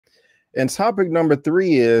And topic number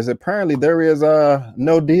 3 is apparently there is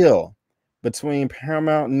no deal between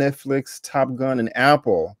Paramount, Netflix, Top Gun, and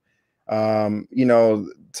Apple. You know,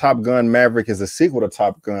 Top Gun Maverick is a sequel to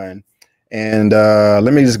Top Gun. And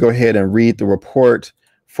let me just go ahead and read the report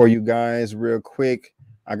for you guys real quick.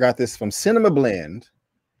 I got this from Cinema Blend.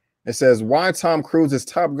 It says, why Tom Cruise's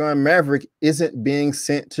Top Gun Maverick isn't being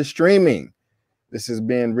sent to streaming. This is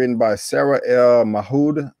being written by Sarah L.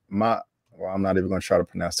 Mahood. Well, I'm not even going to try to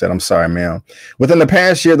pronounce that. I'm sorry, ma'am. Within the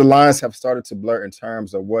past year, the lines have started to blur in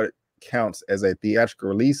terms of what counts as a theatrical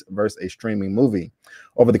release versus a streaming movie.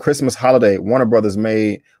 Over the Christmas holiday, Warner Brothers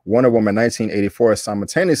made Wonder Woman 1984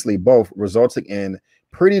 simultaneously, both resulting in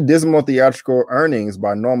pretty dismal theatrical earnings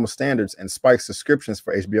by normal standards and spiked subscriptions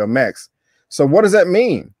for HBO Max. So what does that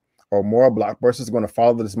mean? Are more blockbusters going to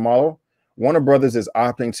follow this model? Warner Brothers is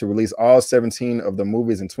opting to release all 17 of the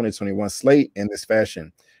movies in 2021 slate in this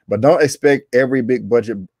fashion. But don't expect every big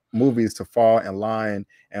budget movies to fall in line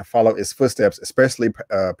and follow its footsteps, especially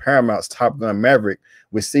Paramount's Top Gun Maverick,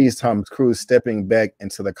 which sees Tom Cruise stepping back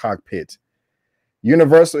into the cockpit.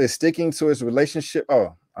 Universal is sticking to its relationship.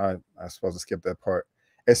 Oh, I was supposed to skip that part.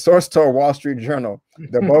 A source told Wall Street Journal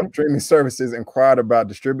that both streaming services inquired about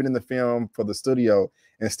distributing the film for the studio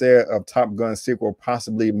instead of Top Gun sequel,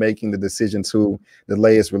 possibly making the decision to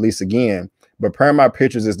delay its release again. But Paramount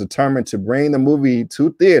Pictures is determined to bring the movie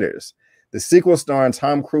to theaters. The sequel starring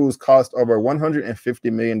Tom Cruise cost over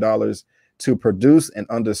 $150 million to produce, and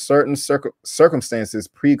under certain circumstances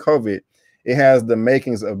pre-COVID, it has the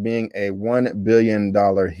makings of being a $1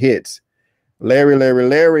 billion hit.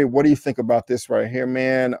 Larry, what do you think about this right here,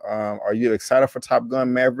 man? Are you excited for Top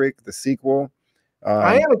Gun Maverick, the sequel?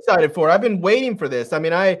 I am excited for it. I've been waiting for this. I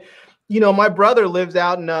mean, my brother lives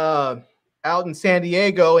out in San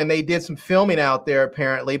Diego, and they did some filming out there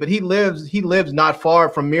apparently, but he lives not far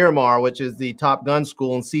from Miramar, which is the Top Gun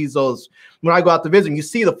school, and sees those. When I go out to visit, you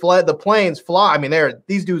see the planes fly. I mean,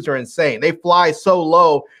 these dudes are insane. They fly so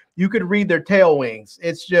low you could read their tail wings.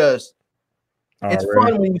 It's just it's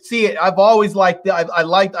fun when you see it. I've always liked it. I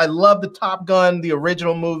love the Top Gun, the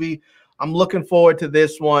original movie. I'm looking forward to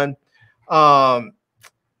this one. I'll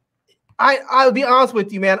be honest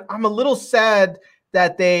with you, man. I'm a little sad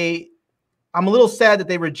that they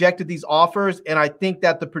rejected these offers, and I think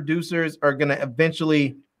that the producers are going to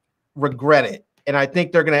eventually regret it. And I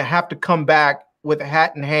think they're going to have to come back with a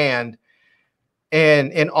hat in hand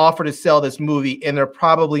and offer to sell this movie, and they're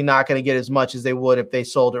probably not going to get as much as they would if they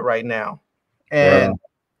sold it right now. And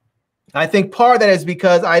I think part of that is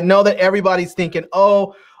because I know that everybody's thinking,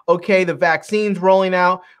 oh, okay, the vaccine's rolling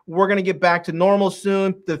out. We're going to get back to normal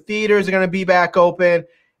soon. The theaters are going to be back open.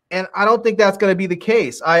 And I don't think that's going to be the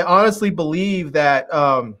case. I honestly believe that,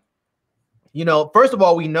 first of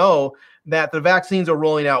all, we know that the vaccines are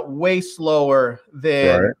rolling out way slower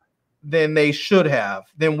than they should have,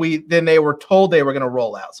 than they were told they were going to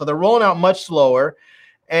roll out. So they're rolling out much slower.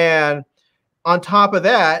 And on top of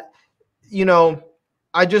that,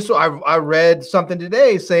 I read something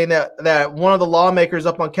today saying that one of the lawmakers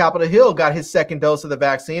up on Capitol Hill got his second dose of the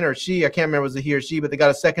vaccine, or she, I can't remember if it was a he or she, but they got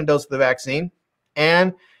a second dose of the vaccine,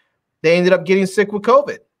 and they ended up getting sick with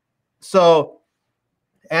COVID. So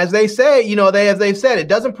as they say, as they've said, it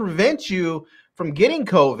doesn't prevent you from getting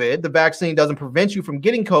COVID. The vaccine doesn't prevent you from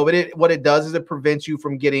getting COVID. What it does is it prevents you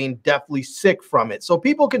from getting deathly sick from it. So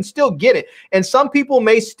people can still get it. And some people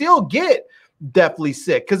may still get deathly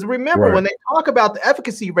sick. Because remember, when they talk about the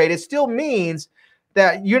efficacy rate, it still means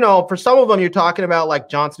that, for some of them, you're talking about like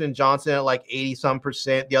Johnson & Johnson at like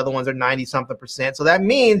 80-some%. The other ones are 90-something%. So that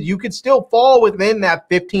means you could still fall within that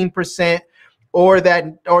 15% or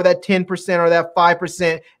that 10% or that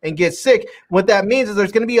 5% and get sick. What that means is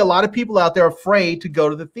there's going to be a lot of people out there afraid to go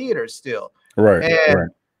to the theaters still.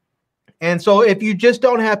 And so if you just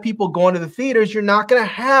don't have people going to the theaters, you're not going to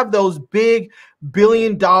have those big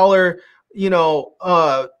billion-dollar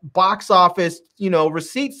box office,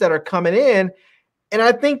 receipts that are coming in. And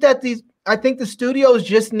I think that the studios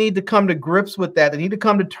just need to come to grips with that. They need to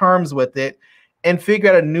come to terms with it and figure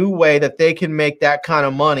out a new way that they can make that kind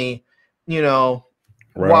of money,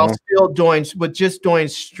 while still doing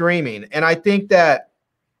streaming. And I think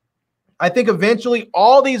eventually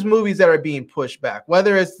all these movies that are being pushed back,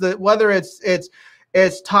 whether it's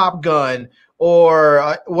Top Gun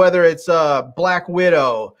or whether it's Black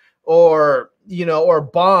Widow or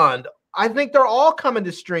Bond, I think they're all coming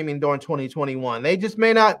to streaming during 2021. They just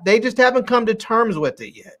haven't come to terms with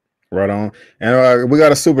it yet. Right on. And we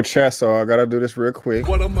got a super chat, so I got to do this real quick.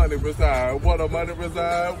 What a money reside, what a money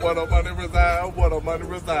reside, what a money reside, what a money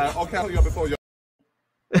reside. Okay, I'll you before you.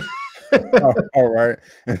 All right.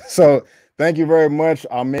 So thank you very much,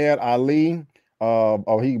 Ahmed Ali.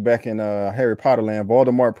 He back in Harry Potter land.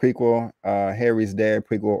 Voldemort prequel, Harry's dad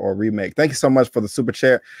prequel or remake. Thank you so much for the super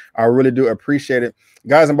chat. I really do appreciate it,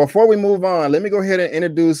 guys. And before we move on, let me go ahead and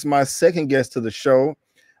introduce my second guest to the show.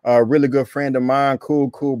 A really good friend of mine,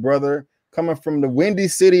 cool brother, coming from the windy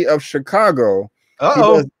city of Chicago.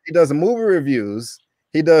 He does movie reviews.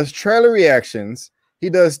 He does trailer reactions. He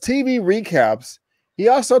does TV recaps. He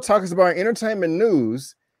also talks about entertainment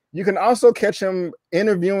news. You can also catch him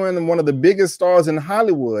interviewing one of the biggest stars in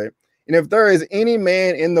Hollywood. And if there is any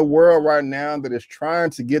man in the world right now that is trying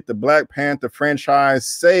to get the Black Panther franchise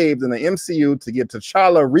saved in the MCU to get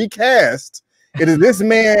T'Challa recast, it is this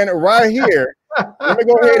man right here. Let me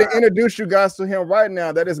go ahead and introduce you guys to him right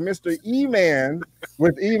now. That is Mr. Eman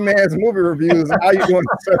with Eman's Movie Reviews. How you doing,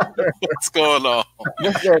 sir? What's going on?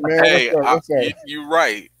 What's up, man? Hey, what's up? You're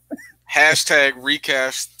right. Hashtag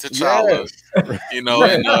recast T'Challa. Yes. You know,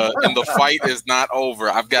 and the fight is not over.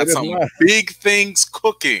 I've got some big things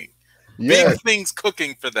cooking. Yes. Big things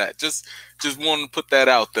cooking for that. Just want to put that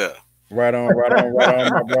out there. Right on, my brother.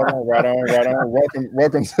 Right on.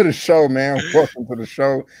 Welcome to the show, man. Welcome to the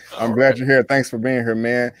show. I'm glad you're here. Thanks for being here,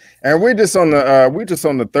 man. And we're just on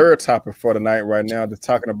the third topic for tonight right now, just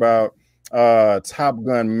talking about Top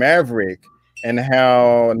Gun Maverick and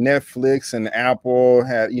how Netflix and Apple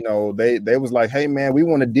had, you know, they was like, hey man, we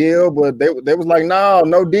want a deal, but they was like,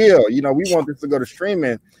 no deal. You know, we want this to go to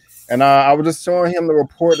streaming. And I was just showing him the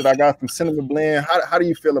report that I got from Cinema Blend. How do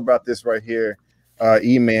you feel about this right here?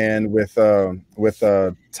 Eman with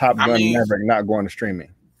Top Gun Maverick not going to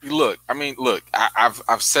streaming. Look,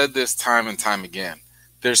 I've said this time and time again.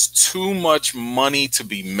 There's too much money to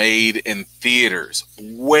be made in theaters,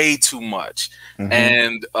 way too much.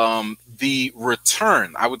 And the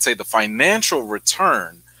return, I would say the financial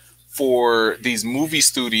return for these movie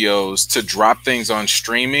studios to drop things on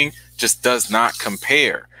streaming just does not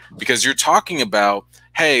compare, because you're talking about,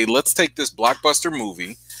 hey, let's take this blockbuster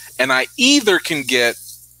movie and I either can get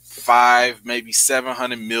 $500, maybe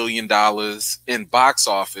 $700 million in box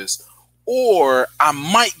office, or I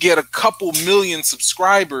might get a couple million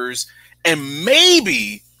subscribers and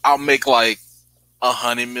maybe I'll make like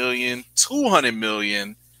 100 million, 200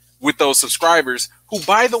 million with those subscribers, who,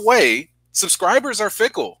 by the way, subscribers are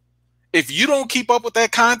fickle. If you don't keep up with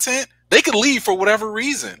that content, they could leave for whatever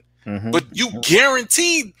reason. But you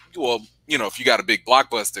guaranteed, well, you know, if you got a big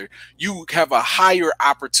blockbuster, you have a higher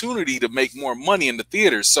opportunity to make more money in the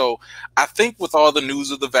theaters. So I think with all the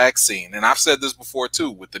news of the vaccine, and I've said this before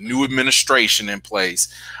too, with the new administration in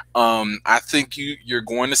place, I think you're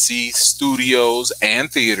going to see studios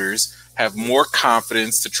and theaters have more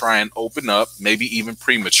confidence to try and open up, maybe even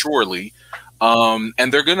prematurely.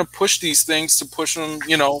 And they're going to push these things to push them,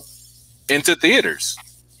 you know, into theaters.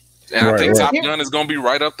 And I think Top Gun is going to be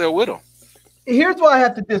right up there with them. Here's why I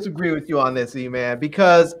have to disagree with you on this, E-Man,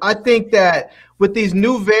 because I think that with these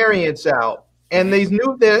new variants out and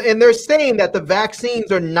they're saying that the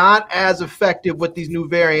vaccines are not as effective with these new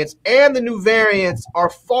variants, and the new variants are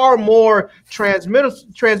far more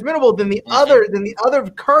transmittable than the other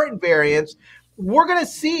current variants. We're going to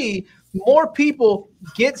see more people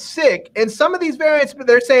get sick, and some of these variants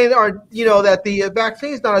they're saying are, you know, that the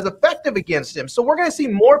vaccine is not as effective against them. So we're going to see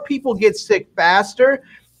more people get sick faster,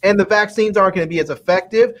 and the vaccines aren't going to be as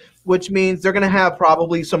effective, which means they're going to have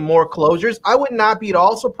probably some more closures. I would not be at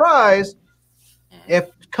all surprised if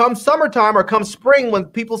come summertime or come spring, when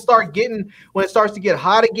it starts to get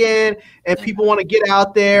hot again and people want to get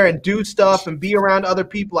out there and do stuff and be around other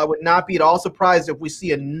people, I would not be at all surprised if we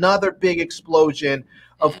see another big explosion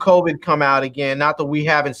of COVID come out again. Not that we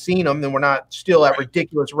haven't seen them, and we're not still at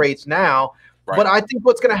ridiculous rates now. But I think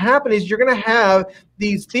what's going to happen is you're going to have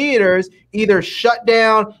these theaters either shut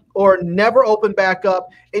down or never open back up.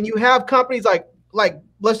 And you have companies like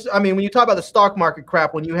when you talk about the stock market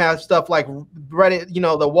crap, when you have stuff like Reddit, you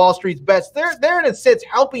know, the Wall Street's bets, they're in a sense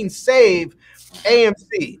helping save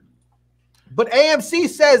AMC. But AMC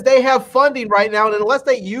says they have funding right now, and unless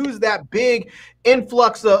they use that big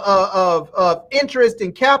influx of interest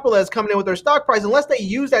and capital that's coming in with their stock price, unless they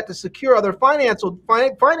use that to secure other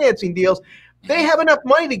financing deals, they have enough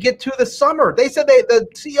money to get to the summer. They said the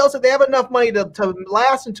CEO said they have enough money to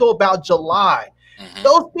last until about July.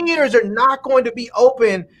 Those theaters are not going to be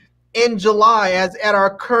open in July at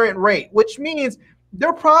our current rate, which means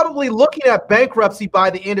they're probably looking at bankruptcy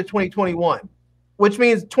by the end of 2021. Which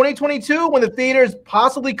means 2022, when the theaters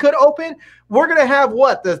possibly could open, we're going to have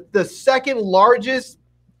what, the second largest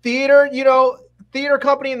theater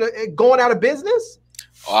company going out of business.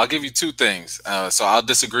 Well, I'll give you two things. So I'll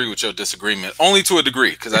disagree with your disagreement, only to a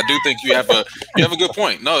degree, because I do think you have a good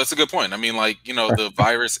point. No, it's a good point. I mean, like, you know, the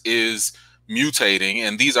virus is mutating,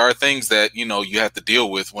 and these are things that, you know, you have to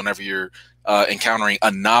deal with whenever you're encountering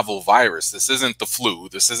a novel virus. This isn't the flu.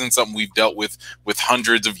 This isn't something we've dealt with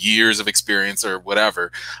hundreds of years of experience or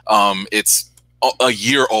whatever. It's a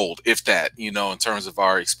year old, if that, you know, in terms of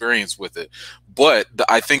our experience with it. But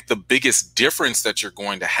I think the biggest difference that you're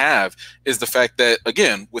going to have is the fact that,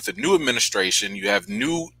 again, with a new administration, you have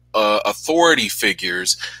new authority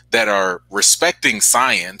figures that are respecting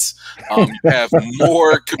science. You have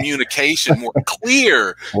more communication, more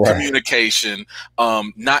clear communication,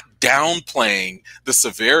 not downplaying the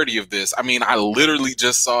severity of this. I mean, I literally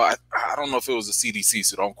just saw, I don't know if it was the CDC,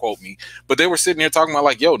 so don't quote me, but they were sitting here talking about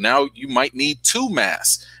like, yo, now you might need 2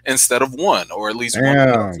 masks instead of 1, or at least 1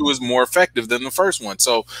 or 2 is more effective than the first one.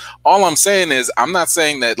 So all I'm saying is, I'm not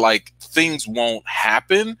saying that like things won't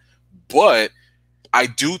happen, but I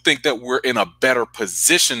do think that we're in a better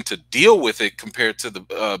position to deal with it compared to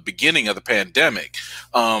the beginning of the pandemic.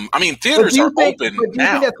 I mean, theaters are open now. Do you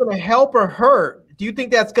think that's going to help or hurt? Do you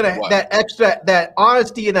think that's going to, that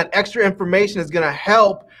honesty and that extra information is going to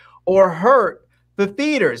help or hurt the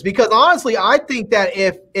theaters? Because honestly, I think that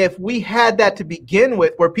if we had that to begin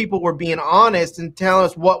with, where people were being honest and telling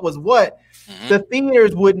us what was what, the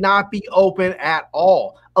theaters would not be open at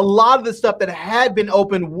all. A lot of the stuff that had been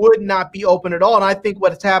open would not be open at all. And I think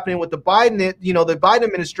what's happening with the Biden, you know, the Biden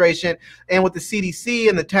administration, and with the CDC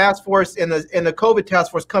and the task force and the COVID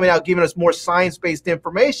task force coming out, giving us more science-based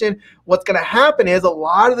information, what's going to happen is a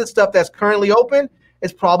lot of the stuff that's currently open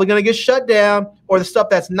is probably going to get shut down, or the stuff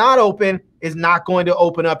that's not open is not going to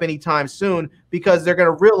open up anytime soon, because they're going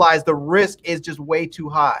to realize the risk is just way too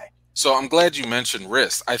high. So I'm glad you mentioned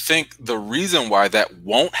risk. I think the reason why that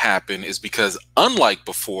won't happen is because, unlike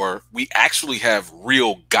before, we actually have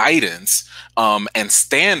real guidance and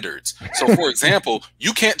standards. So, for example,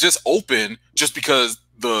 you can't just open just because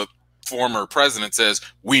the former president says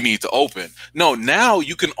we need to open. No, now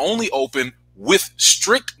you can only open with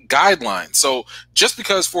strict guidelines. So just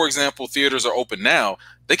because, for example, theaters are open now,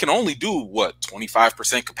 they can only do what,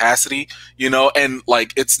 25% capacity, you know, and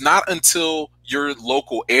like, it's not until your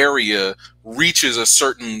local area reaches a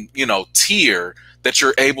certain, you know, tier that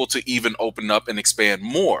you're able to even open up and expand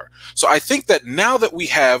more. So I think that now that we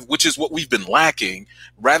have, which is what we've been lacking,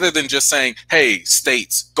 rather than just saying, hey,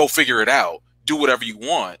 states, go figure it out, do whatever you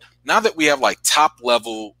want. Now that we have like top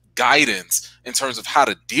level guidance in terms of how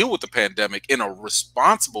to deal with the pandemic in a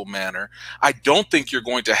responsible manner, I don't think you're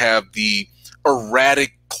going to have the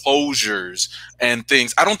erratic closures and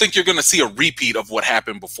things. I don't think you're going to see a repeat of what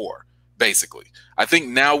happened before. Basically, I think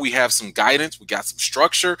now we have some guidance, we got some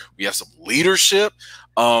structure, we have some leadership,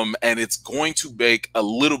 and it's going to make a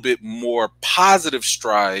little bit more positive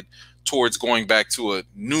stride towards going back to a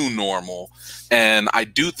new normal. And I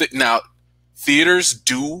do think now theaters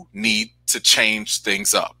do need to change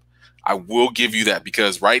things up. I will give you that,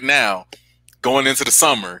 because right now, going into the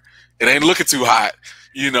summer, it ain't looking too hot.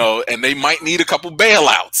 You know, and they might need a couple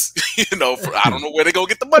bailouts, you know, I don't know where they go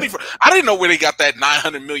get the money from. I didn't know where they got that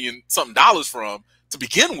 $900 million something from to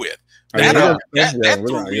begin with. That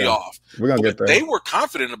threw me off. We're gonna get there. They were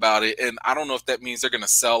confident about it, and I don't know if that means they're going to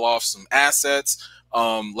sell off some assets.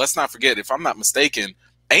 Let's not forget, if I'm not mistaken,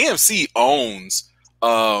 AMC owns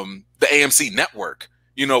the AMC network.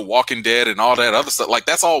 You know, Walking Dead and all that other stuff. Like,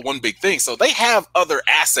 that's all one big thing. So they have other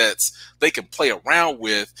assets they can play around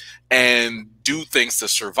with and do things to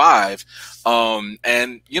survive.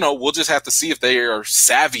 And, you know, we'll just have to see if they are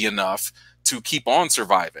savvy enough to keep on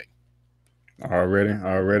surviving. Already.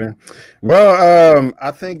 Well,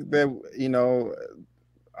 I think that, you know,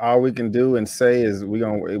 all we can do and say is we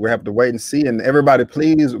have to wait and see. And everybody,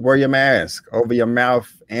 please wear your mask over your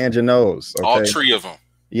mouth and your nose. Okay? All 3 of them.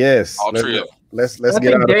 Yes. All 3 of them. Let's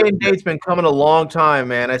get out of it. Day and date's been coming a long time,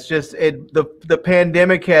 man. It's just the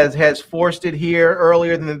pandemic has forced it here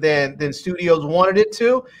earlier than studios wanted it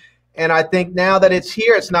to, and I think now that it's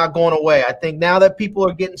here, it's not going away. I think now that people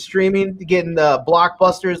are getting streaming, getting the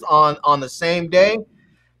blockbusters on the same day,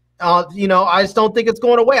 you know, I just don't think it's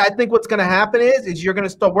going away. I think what's going to happen is we're going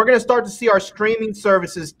to start to see our streaming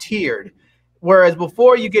services tiered, whereas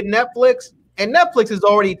before you get Netflix. And Netflix is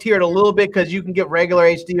already tiered a little bit because you can get regular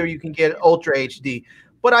HD or you can get Ultra HD.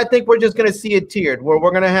 But I think we're just going to see it tiered, where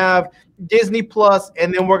we're going to have Disney Plus,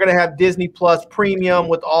 and then we're going to have Disney Plus Premium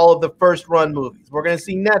with all of the first run movies. We're going to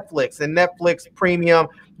see Netflix and Netflix Premium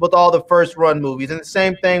with all the first run movies, and the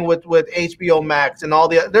same thing with HBO Max and all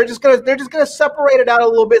the. They're just gonna separate it out a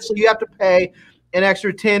little bit, so you have to pay an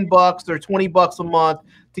extra $10 or $20 a month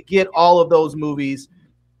to get all of those movies.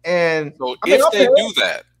 And so if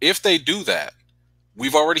they do that,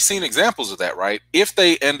 we've already seen examples of that, right? If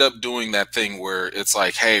they end up doing that thing where it's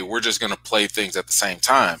like, hey, we're just going to play things at the same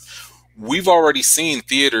time, we've already seen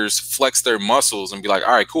theaters flex their muscles and be like,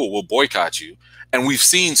 all right, cool, we'll boycott you. And we've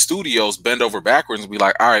seen studios bend over backwards and be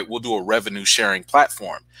like, all right, we'll do a revenue sharing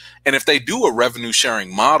platform. And if they do a revenue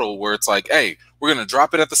sharing model where it's like, hey, we're going to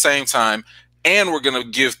drop it at the same time and we're going to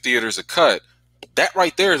give theaters a cut, that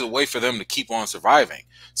right there is a way for them to keep on surviving.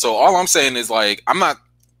 So all I'm saying is, like,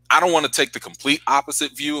 I don't want to take the complete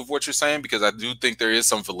opposite view of what you're saying, because I do think there is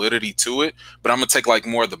some validity to it, but I'm going to take like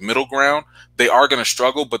more of the middle ground. They are going to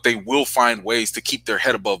struggle, but they will find ways to keep their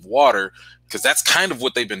head above water, because that's kind of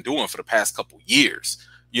what they've been doing for the past couple years.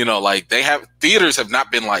 You know, like theaters have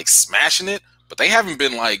not been like smashing it, but they haven't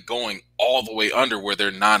been like going all the way under where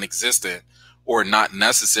they're non-existent or not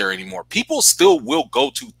necessary anymore. People still will go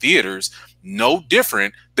to theaters, no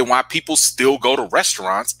different than why people still go to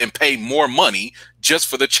restaurants and pay more money just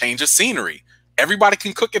for the change of scenery. Everybody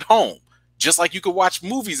can cook at home, just like you could watch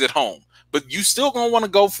movies at home, but you still gonna want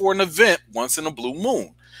to go for an event once in a blue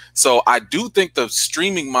moon. So I do think the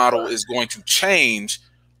streaming model is going to change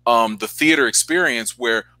the theater experience,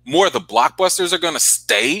 where more of the blockbusters are going to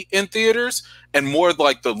stay in theaters and more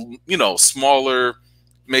like the, you know, smaller,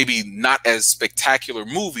 maybe not as spectacular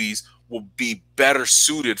movies will be better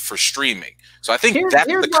suited for streaming. So I think here's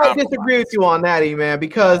why I disagree with you on that, Eman,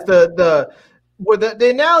 because the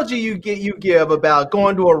analogy you give about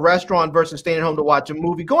going to a restaurant versus staying at home to watch a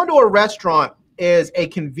movie, going to a restaurant is a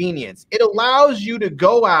convenience. It allows you to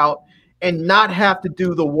go out and not have to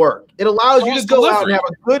do the work. It allows you to go out and have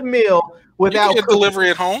a good meal without you can get delivery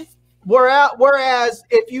at home. Whereas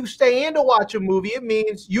if you stay in to watch a movie, it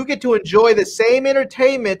means you get to enjoy the same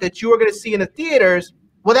entertainment that you are going to see in the theaters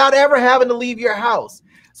without ever having to leave your house.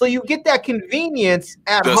 So you get that convenience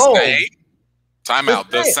at home. Time out.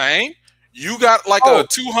 The same. You got like a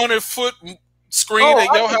 200-foot screen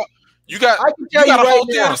at your house. You got a whole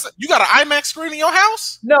theater. You got an IMAX screen in your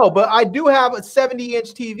house? No, but I do have a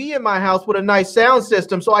 70-inch TV in my house with a nice sound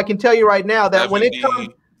system, so I can tell you right now that when it comes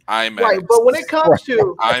IMAX, right, but when it comes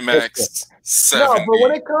to IMAX 70, no, but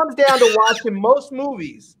when it comes down to watching most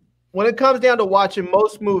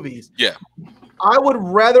movies, yeah, I would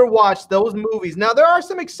rather watch those movies. Now there are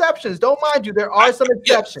some exceptions. Don't mind you, there are some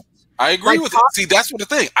exceptions. I agree with it. See, that's what the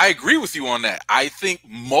thing. I agree with you on that. I think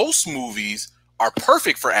most movies are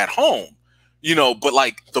perfect for at home, you know, but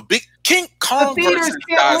like the big King Kong versus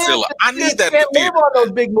Godzilla, I need that. Can't live on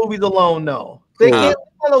those big movies alone, though. They can't live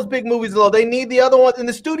on those big movies alone. They need the other ones, and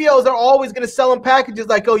the studios are always going to sell them packages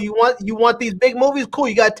like, oh, you want these big movies? Cool,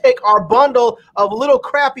 you got to take our bundle of little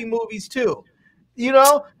crappy movies too, you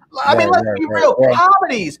know. I mean, let's be real.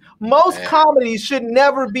 Comedies, most comedies should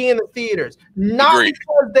never be in the theaters. Not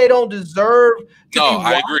because they don't deserve to be watched,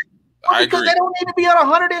 I agree. Because they don't need to be on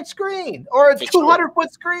a 100-inch screen or a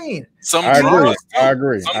 200-foot screen. Some I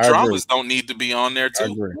agree. Some dramas don't need to be on there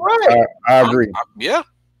too. Right. I agree.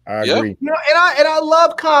 I agree. You know, and I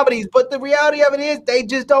love comedies, but the reality of it is they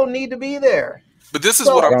just don't need to be there. But this is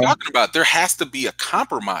what I'm talking about. There has to be a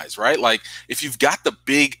compromise, right? Like if you've got the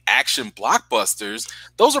big action blockbusters,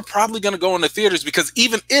 those are probably going to go in the theaters, because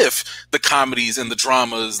even if the comedies and the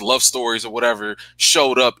dramas, love stories or whatever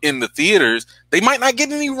showed up in the theaters, they might not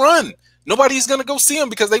get any run. Nobody's going to go see them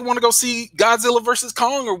because they want to go see Godzilla versus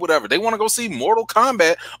Kong or whatever. They want to go see Mortal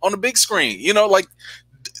Kombat on the big screen. You know, like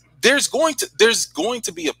there's going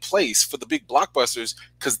to be a place for the big blockbusters,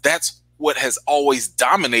 because that's what has always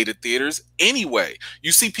dominated theaters anyway.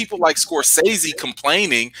 You see people like Scorsese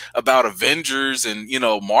complaining about Avengers and, you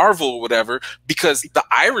know, Marvel or whatever, because The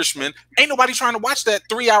Irishman, ain't nobody trying to watch that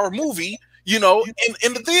 3-hour movie, you know,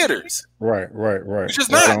 in the theaters. Right. It's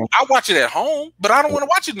just not. I watch it at home, but I don't want to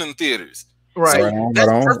watch it in the theaters. Right. So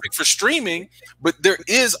that's perfect for streaming, but there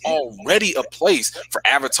is already a place for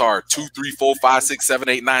Avatar 2, 3, 4, 5, 6, 7,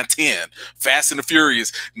 8, 9, 10, Fast and the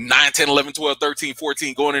Furious 9, 10, 11, 12, 13,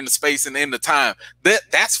 14, going into space and into time.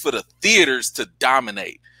 That's for the theaters to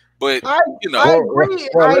dominate. But I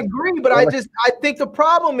agree, but I think the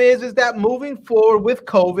problem is that moving forward with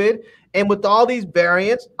COVID and with all these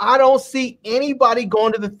variants, I don't see anybody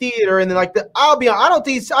going to the theater, and then I'll be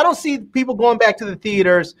honest, I don't see people going back to the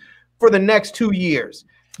theaters for the next 2 years,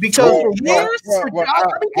 because let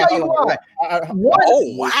me tell you why.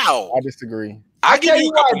 I disagree. I'll give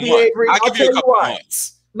you a couple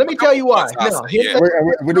months. Let me tell you why.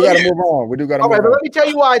 We do got to move on. We do got to move on. But let me tell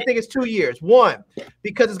you why I think it's 2 years. One,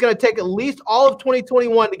 because it's going to take at least all of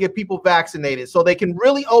 2021 to get people vaccinated, so they can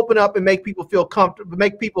really open up and make people feel comfortable,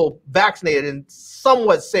 make people vaccinated and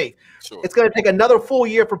somewhat safe. Sure. It's going to take another full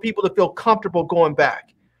year for people to feel comfortable going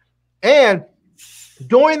back. And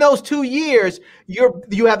during those 2 years,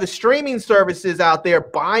 you have the streaming services out there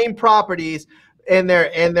buying properties, and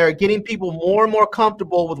they're getting people more and more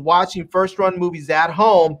comfortable with watching first run movies at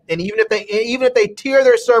home. And even if they tier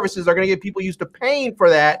their services, they're going to get people used to paying for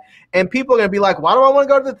that. And people are going to be like, why do I want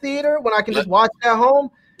to go to the theater when I can just watch it at home?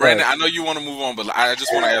 Brandon, I know you want to move on, but I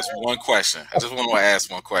just want to ask one question.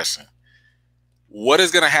 What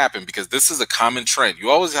is going to happen? Because this is a common trend. You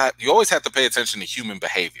always have to pay attention to human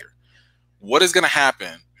behavior. What is going to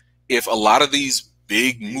happen if a lot of these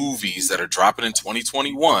big movies that are dropping in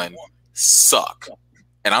 2021 suck?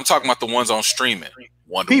 And I'm talking about the ones on streaming.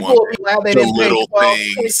 People will be glad they didn't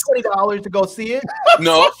pay $20 to go see it.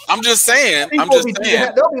 No, I'm just saying. They'll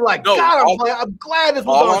be like, no, God, I'm glad this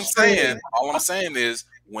was on streaming. All I'm saying is,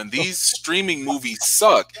 when these streaming movies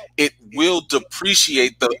suck, it will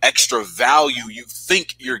depreciate the extra value you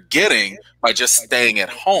think you're getting by just staying at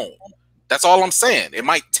home. That's all I'm saying. It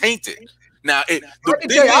might taint it. Now, I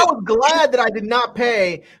was glad that I did not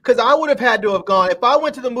pay, because I would have had to have gone. If I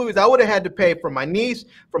went to the movies, I would have had to pay for my niece,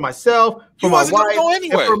 for myself, for my wife. Go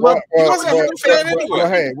anyway. I would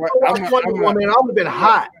have been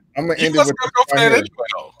hot. I'm gonna end it with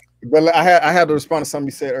But I had to respond to something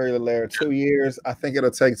you said earlier, Larry. 2 years. I think it'll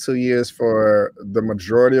take 2 years for the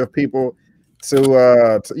majority of people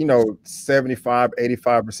to 75,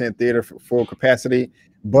 85% theater full capacity.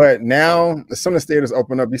 But now, as soon as theaters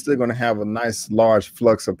open up, you're still going to have a nice large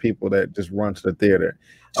flux of people that just run to the theater.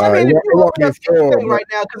 Right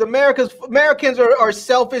now, because Americans are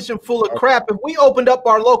selfish and full of crap. If we opened up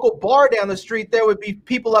our local bar down the street, there would be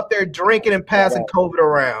people up there drinking and passing COVID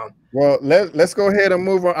around. Well, let's go ahead and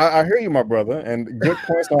move on. I hear you, my brother, and good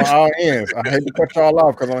points on all ends. I hate to cut y'all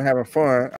off because I'm having fun.